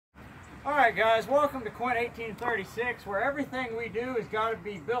Alright guys, welcome to Quint 1836, where everything we do has got to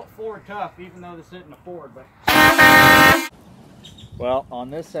be built Ford tough, even though this isn't a Ford. But well,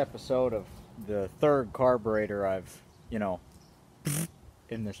 on this episode of the third carburetor I've,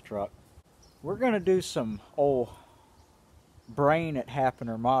 in this truck, we're going to do some old brain it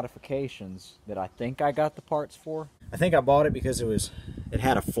happener modifications that I think I got the parts for. I think I bought it because it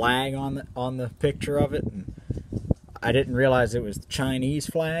had a flag on the picture of it, and I didn't realize it was the Chinese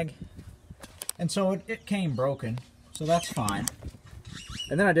flag. And so it came broken, so that's fine.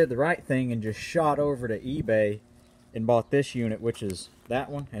 And then I did the right thing and just shot over to eBay and bought this unit, which is that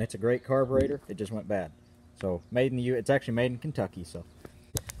one, and it's a great carburetor. It just went bad. So made in the it's actually made in Kentucky. So,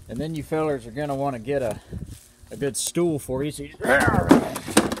 and then you fellers are gonna want to get a good stool for you. So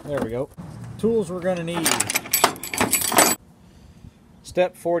there we go. Tools we're gonna need: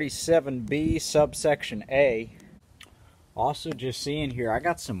 Step 47B, subsection A. Also, just seeing here, I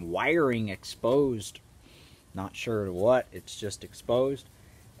got some wiring exposed. Not sure what, it's just exposed.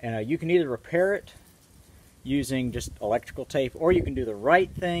 And you can either repair it using just electrical tape, or you can do the right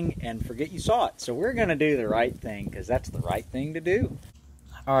thing and forget you saw it. So we're gonna do the right thing, because that's the right thing to do.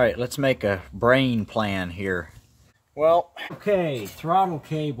 Alright, let's make a brain plan here. Well, okay, throttle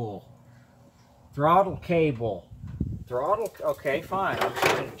cable. Okay, fine. I'm just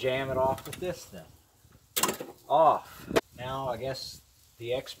gonna jam it off with this then. Off. Now, I guess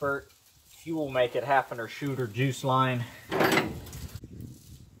the expert fuel make it happen or shooter juice line.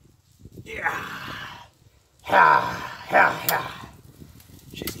 Yeah.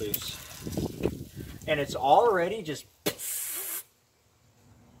 She's loose. And it's already just...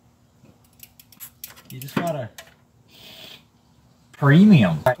 You just gotta...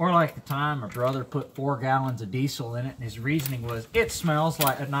 Premium. Or like the time my brother put 4 gallons of diesel in it, and his reasoning was, it smells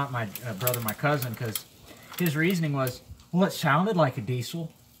like... Not my brother, my cousin, because his reasoning was, well, it sounded like a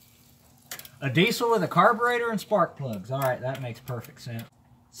diesel. A diesel with a carburetor and spark plugs. Alright, that makes perfect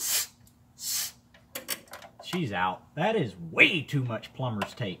sense. She's out. That is way too much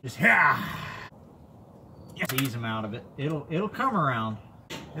plumber's tape. Just ease them out of it. It'll come around.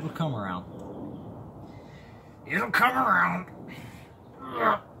 It'll come around. It'll come around.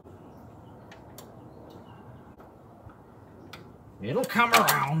 It'll come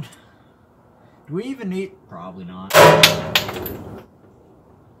around. Do we even need... Probably not.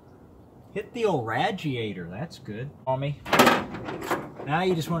 Hit the old radiator. That's good. On me. Now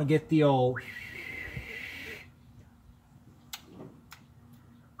you just want to get the old...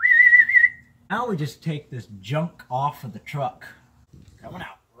 Now we just take this junk off of the truck. Coming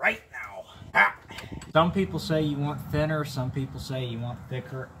out right now. Ah. Some people say you want thinner. Some people say you want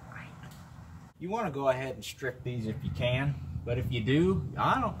thicker. You want to go ahead and strip these if you can. But if you do,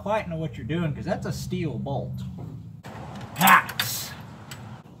 I don't quite know what you're doing, because that's a steel bolt. Hacks!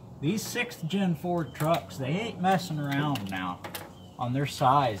 These 6th gen Ford trucks, they ain't messing around now on their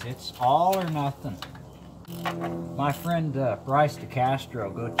size. It's all or nothing. My friend Bryce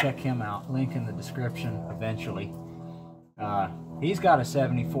DeCastro, go check him out. Link in the description eventually. He's got a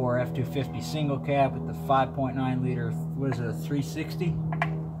 74 F-250 single cab with the 5.9 liter, what is it, a 360?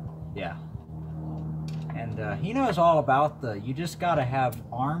 Yeah. And he knows all about you just got to have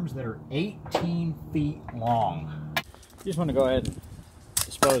arms that are 18 feet long. You just want to go ahead and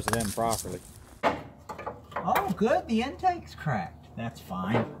dispose of them properly. Oh, good. The intake's cracked. That's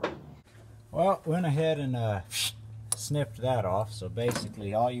fine. Well, went ahead and snipped that off. So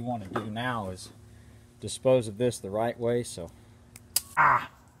basically all you want to do now is dispose of this the right way. So,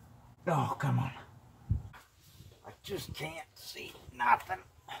 oh, come on. I just can't see nothing.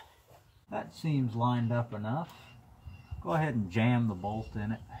 That seems lined up enough. Go ahead and jam the bolt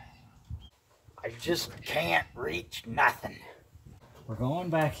in it. I just can't reach nothing. We're going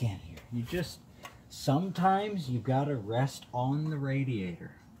back in here. Sometimes you gotta rest on the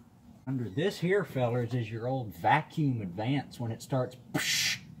radiator. Under this here, fellers, is your old vacuum advance when it starts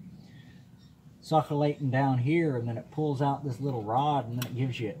succulating down here, and then it pulls out this little rod, and then it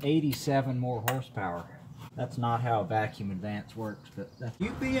gives you 87 more horsepower. That's not how a vacuum advance works, but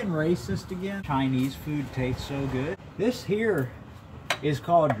you being racist again? Chinese food tastes so good. This here is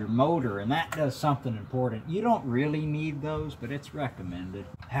called your motor, and that does something important. You don't really need those, but it's recommended.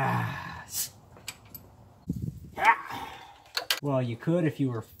 Well, you could if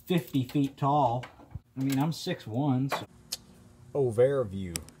you were 50 feet tall. I mean, I'm 6'1", so...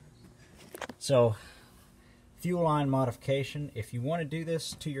 Overview. So, fuel line modification. If you want to do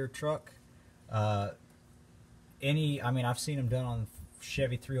this to your truck, I've seen them done on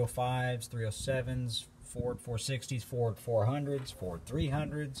Chevy 305s, 307s, Ford 460s, Ford 400s, Ford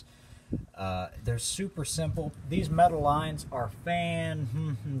 300s. They're super simple. These metal lines are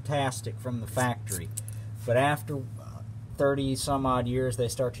fantastic from the factory, but after 30 some odd years they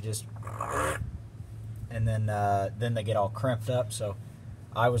start to just, and then they get all crimped up. So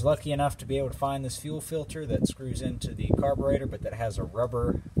I was lucky enough to be able to find this fuel filter that screws into the carburetor, but that has a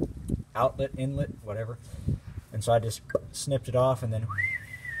rubber outlet, inlet, whatever. And so I just snipped it off and then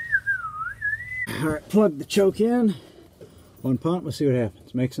alright, plug the choke in. One pump, let's see what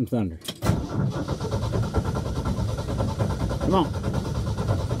happens. Make some thunder. Come on.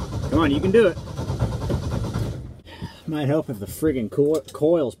 Come on, you can do it. Might help if the friggin'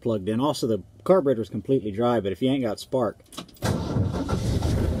 coil's plugged in. Also, the carburetor's completely dry, but if you ain't got spark.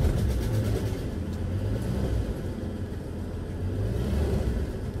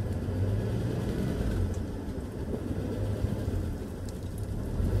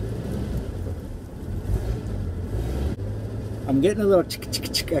 I'm getting a little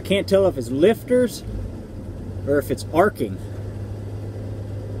I can't tell if it's lifters or if it's arcing.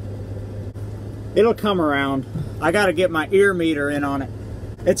 It'll come around. I gotta get my ear meter in on it.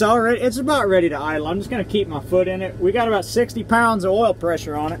 It's about ready to idle. I'm just gonna keep my foot in it. We got about 60 pounds of oil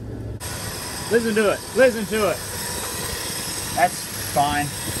pressure on it. Listen to it, listen to it. That's fine.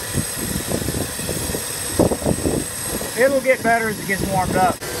 It'll get better as it gets warmed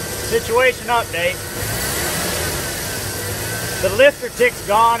up. Situation update. The lifter tick's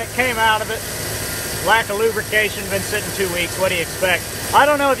gone, it came out of it. Lack of lubrication, been sitting 2 weeks. What do you expect? I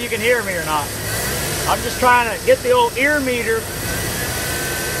don't know if you can hear me or not. I'm just trying to get the old ear meter.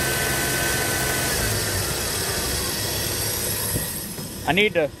 I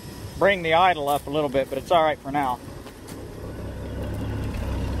need to bring the idle up a little bit, but it's all right for now.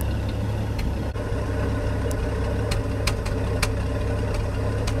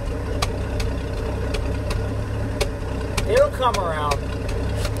 It'll come around.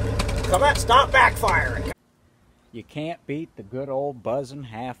 Come on, stop backfiring. You can't beat the good old buzzing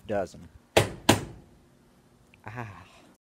half dozen. Ah.